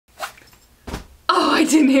I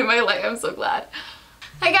didn't hit my light. I'm so glad.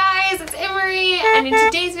 Hi guys, it's Emmarie, and in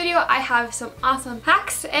today's video I have some awesome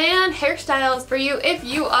hacks and hairstyles for you if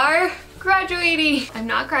you are graduating. I'm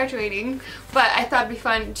not graduating, but I thought it'd be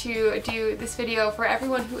fun to do this video for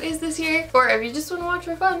everyone who is this year, or if you just want to watch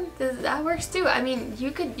for fun, that works too. I mean, you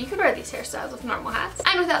could wear these hairstyles with normal hats.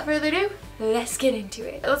 And without further ado, let's get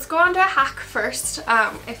into it. Let's go on to a hack first.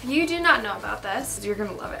 If you do not know about this, you're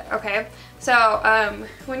gonna love it, okay? So,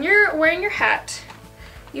 when you're wearing your hat,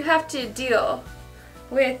 you have to deal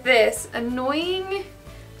with this annoying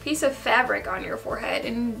piece of fabric on your forehead,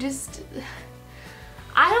 and just,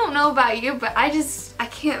 I don't know about you, but I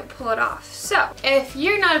can't pull it off. So if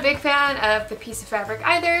you're not a big fan of the piece of fabric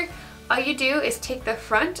either, all you do is take the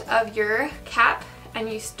front of your cap and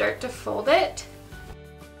you start to fold it,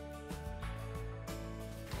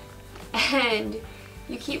 and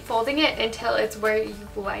you keep folding it until it's where you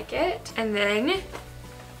like it, and then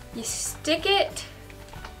you stick it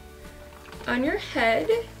on your head,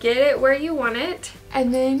 get it where you want it,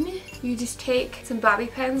 and then you just take some bobby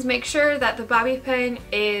pins. Make sure that the bobby pin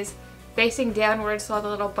is facing downward so all the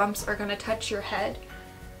little bumps are going to touch your head,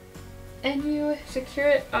 and you secure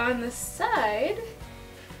it on the side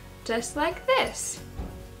just like this.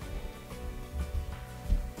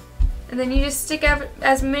 And then you just stick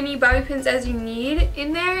as many bobby pins as you need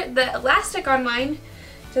in there. The elastic on mine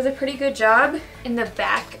does a pretty good job in the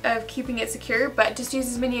back of keeping it secure, but just use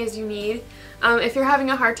as many as you need. If you're having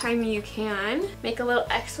a hard time, you can make a little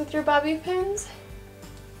X with your bobby pins.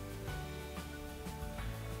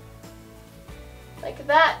 Like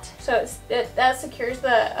that. So that secures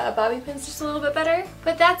the bobby pins just a little bit better,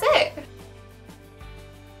 but that's it.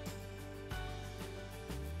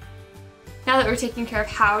 Now that we're taking care of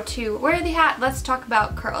how to wear the hat, let's talk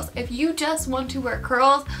about curls. If you just want to wear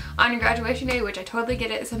curls on your graduation day, which I totally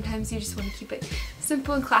get it, sometimes you just want to keep it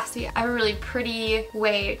simple and classy, I have a really pretty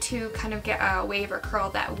way to kind of get a wave or curl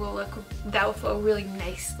that will flow really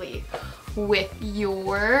nicely with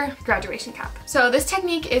your graduation cap. So this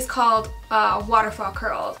technique is called waterfall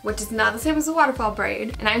curl, which is not the same as a waterfall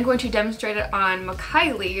braid, and I'm going to demonstrate it on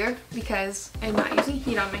Kylie because I'm not using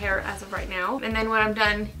heat on my hair as of right now. And then when I'm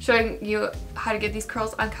done showing you how to get these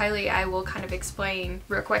curls on Kylie, I will kind of explain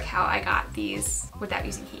real quick how I got these without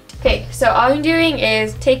using heat. Okay, so all I'm doing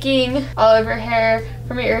is taking all of her hair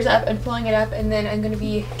from my ears up and pulling it up, and then I'm going to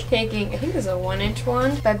be taking, I think this is a 1-inch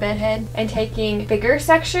one by bed head, and taking bigger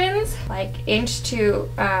sections like inch to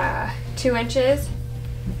 2 inches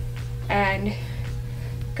and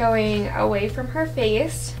going away from her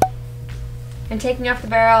face and taking off the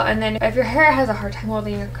barrel. And then if your hair has a hard time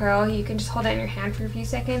holding a curl, you can just hold it in your hand for a few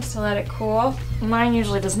seconds to let it cool. Mine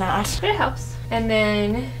usually does not, but it helps. And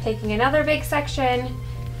then taking another big section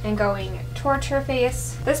and going towards her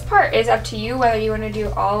face. This part is up to you whether you want to do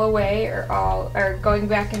all the way or going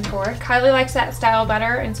back and forth. Kylie likes that style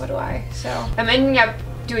better, and so do I. So I'm ending up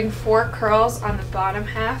doing 4 curls on the bottom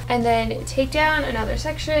half, and then take down another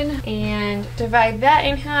section and divide that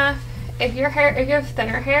in half. If you have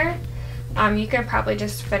thinner hair, you can probably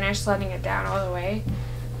just finish letting it down all the way,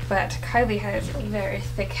 but Kylie has very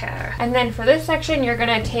thick hair. And then for this section, you're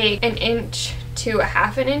gonna take 1 inch to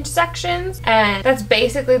 1/2 inch sections, and that's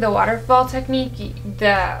basically the waterfall technique.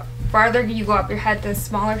 The farther you go up your head, the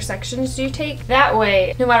smaller sections you take. That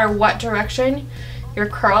way, no matter what direction your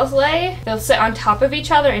curls lay, they'll sit on top of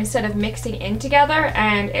each other instead of mixing in together,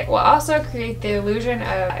 and it will also create the illusion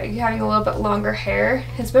of you having a little bit longer hair,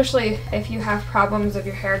 especially if you have problems of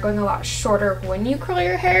your hair going a lot shorter when you curl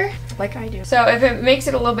your hair, like I do. So if it makes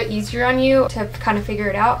it a little bit easier on you to kind of figure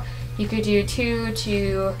it out, you could do 2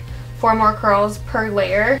 to 4 more curls per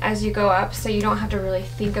layer as you go up, so you don't have to really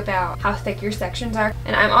think about how thick your sections are.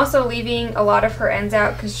 And I'm also leaving a lot of her ends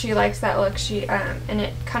out because she likes that look. And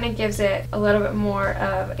it kind of gives it a little bit more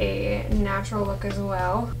of a natural look as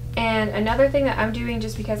well. And another thing that I'm doing,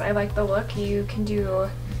 just because I like the look, you can do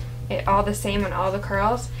it all the same on all the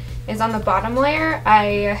curls, is on the bottom layer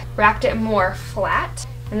I wrapped it more flat,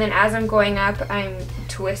 and then as I'm going up I'm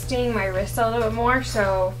twisting my wrist a little bit more,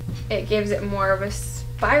 so it gives it more of a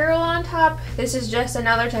spiral on top. This is just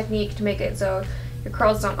another technique to make it so your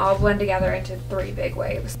curls don't all blend together into 3 big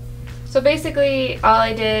waves. So basically all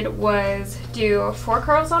I did was do 4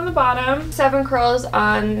 curls on the bottom, 7 curls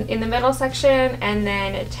in the middle section, and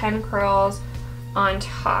then 10 curls on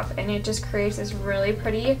top, and it just creates this really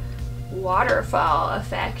pretty waterfall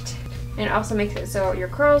effect, and it also makes it so your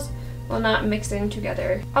curls will not mix in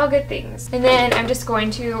together. All good things. And then I'm just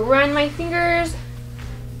going to run my fingers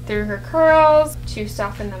through her curls to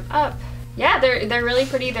soften them up. Yeah, they're really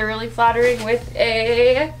pretty. They're really flattering with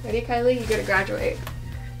a, ready Kylie, you're gonna graduate,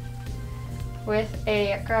 with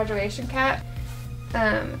a graduation cap.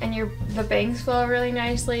 And the bangs flow really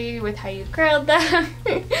nicely with how you curled them.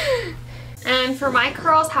 And for my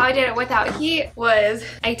curls, how I did it without heat was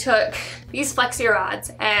I took these flexi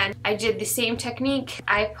rods and I did the same technique.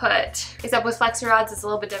 Except with flexi rods, it's a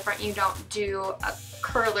little bit different. You don't do a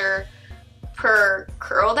curler per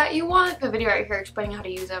curl that you want. A video right here explaining how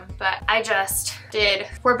to use them, but I just did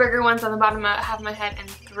 4 bigger ones on the bottom half of my head and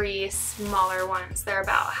 3 smaller ones. They're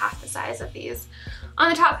about half the size of these on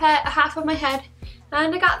the top half of my head.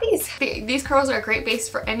 And I got these. These curls are a great base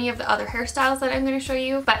for any of the other hairstyles that I'm going to show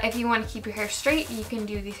you. But if you want to keep your hair straight, you can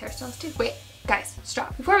do these hairstyles too. Wait, guys,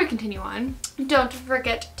 stop. Before we continue on, don't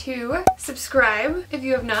forget to subscribe if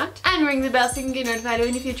you have not. And ring the bell so you can get notified of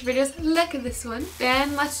any future videos like this one.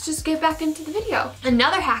 And let's just get back into the video.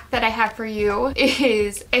 Another hack that I have for you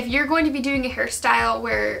is if you're going to be doing a hairstyle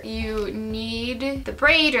where you need the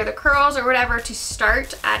braid or the curls or whatever to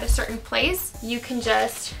start at a certain place, you can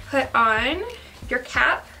just put on your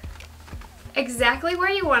cap exactly where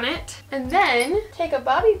you want it, and then take a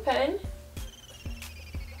bobby pin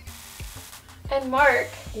and mark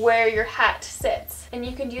where your hat sits. And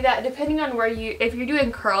you can do that depending on where if you're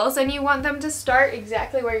doing curls and you want them to start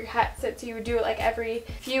exactly where your hat sits, you would do it like every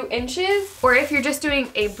few inches. Or if you're just doing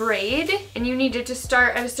a braid and you need it to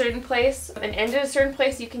start at a certain place and end at a certain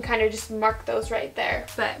place, you can kind of just mark those right there.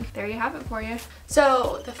 But there you have it for you.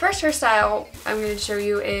 So the first hairstyle I'm going to show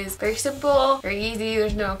you is very simple, very easy,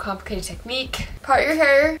 there's no complicated technique. Part your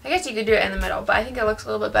hair, I guess you could do it in the middle, but I think it looks a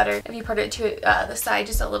little bit better if you part it to the side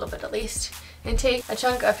just a little bit at least. And take a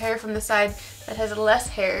chunk of hair from the side that has less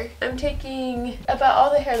hair. I'm taking about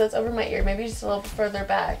all the hair that's over my ear, maybe just a little bit further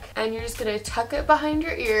back. And you're just gonna tuck it behind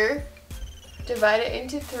your ear, divide it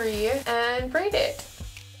into 3, and braid it.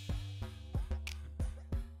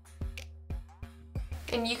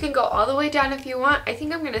 And you can go all the way down if you want. I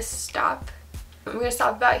think I'm gonna stop. I'm gonna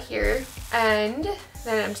stop about here. And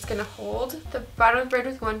then I'm just gonna hold the bottom of the braid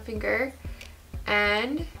with one finger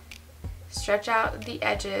and stretch out the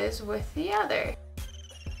edges with the other.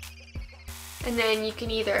 And then you can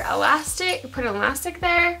either put an elastic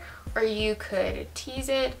there, or you could tease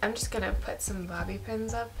it. I'm just gonna put some bobby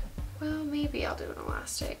pins up. Well, maybe I'll do an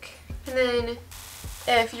elastic. And then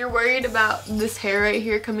if you're worried about this hair right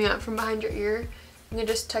here coming out from behind your ear, you can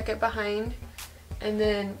just tuck it behind and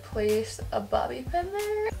then place a bobby pin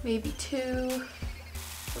there. Maybe 2.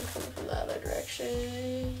 I'm coming from the other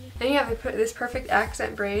direction. Then you have this perfect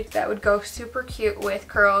accent braid that would go super cute with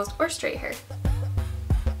curls or straight hair.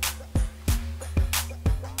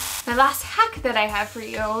 My last hack that I have for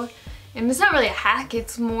you, and it's not really a hack,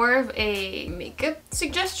 it's more of a makeup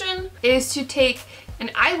suggestion, is to take an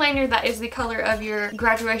eyeliner that is the color of your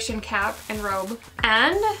graduation cap and robe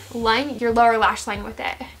and line your lower lash line with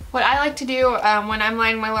it. What I like to do when I'm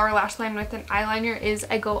lining my lower lash line with an eyeliner is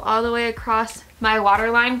I go all the way across my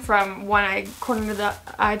waterline from one corner of the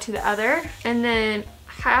eye to the other, and then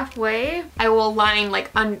halfway I will line like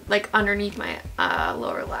underneath my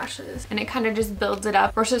lower lashes, and it kind of just builds it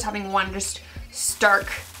up versus having one just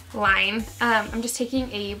stark line. I'm just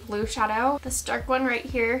taking a blue shadow, the stark one right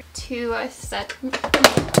here, to set the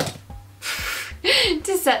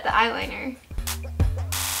eyeliner.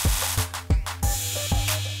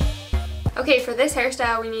 Okay, for this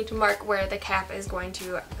hairstyle, we need to mark where the cap is going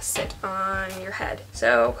to sit on your head.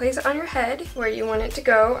 So place it on your head where you want it to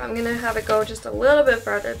go. I'm gonna have it go just a little bit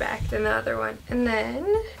farther back than the other one. And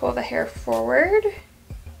then pull the hair forward,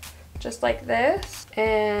 just like this.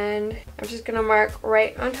 And I'm just gonna mark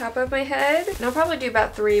right on top of my head. And I'll probably do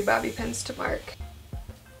about 3 bobby pins to mark.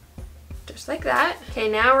 Just like that. Okay,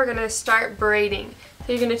 now we're gonna start braiding.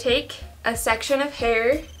 So you're gonna take a section of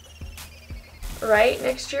hair right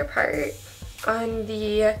next to your part on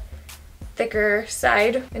the thicker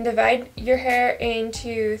side and divide your hair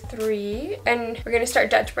into 3, and we're going to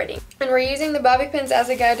start Dutch braiding. And we're using the bobby pins as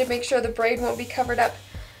a guide to make sure the braid won't be covered up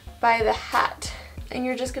by the hat. And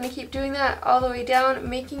you're just going to keep doing that all the way down,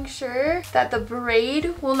 making sure that the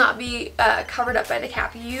braid will not be covered up by the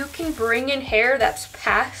cap. You can bring in hair that's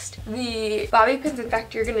past the bobby pins. In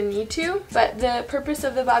fact, you're going to need to, but the purpose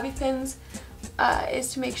of the bobby pins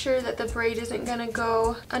is to make sure that the braid isn't gonna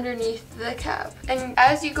go underneath the cap. And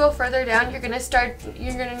as you go further down, you're gonna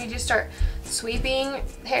need to start sweeping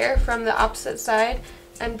hair from the opposite side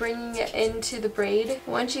and bringing it into the braid.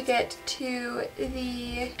 Once you get to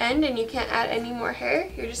the end and you can't add any more hair,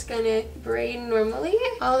 you're just gonna braid normally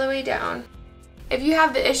all the way down. If you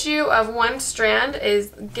have the issue of one strand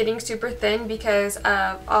is getting super thin because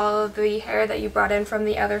of all of the hair that you brought in from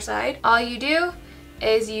the other side, all you do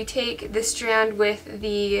is you take the strand with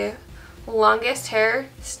the longest hair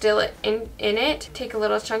still in it, take a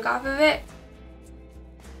little chunk off of it,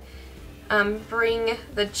 bring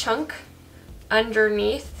the chunk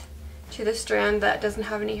underneath to the strand that doesn't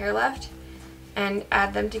have any hair left and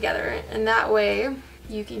add them together. And that way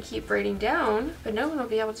you can keep braiding down, but no one will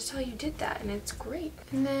be able to tell you did that, and it's great.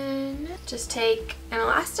 And then just take an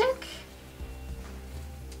elastic,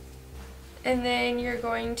 and then you're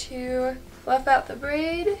going to fluff out the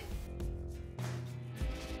braid.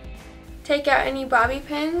 Take out any bobby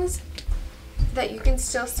pins that you can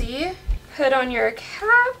still see. Put on your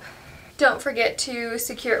cap. Don't forget to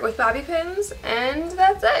secure it with bobby pins, and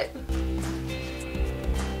that's it.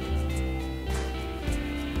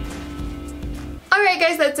 Alright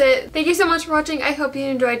guys, that's it. Thank you so much for watching. I hope you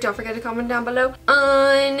enjoyed. Don't forget to comment down below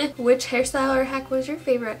on which hairstyle or hack was your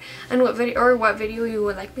favorite and what video you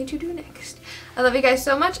would like me to do next. I love you guys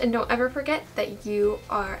so much, and don't ever forget that you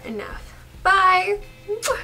are enough. Bye!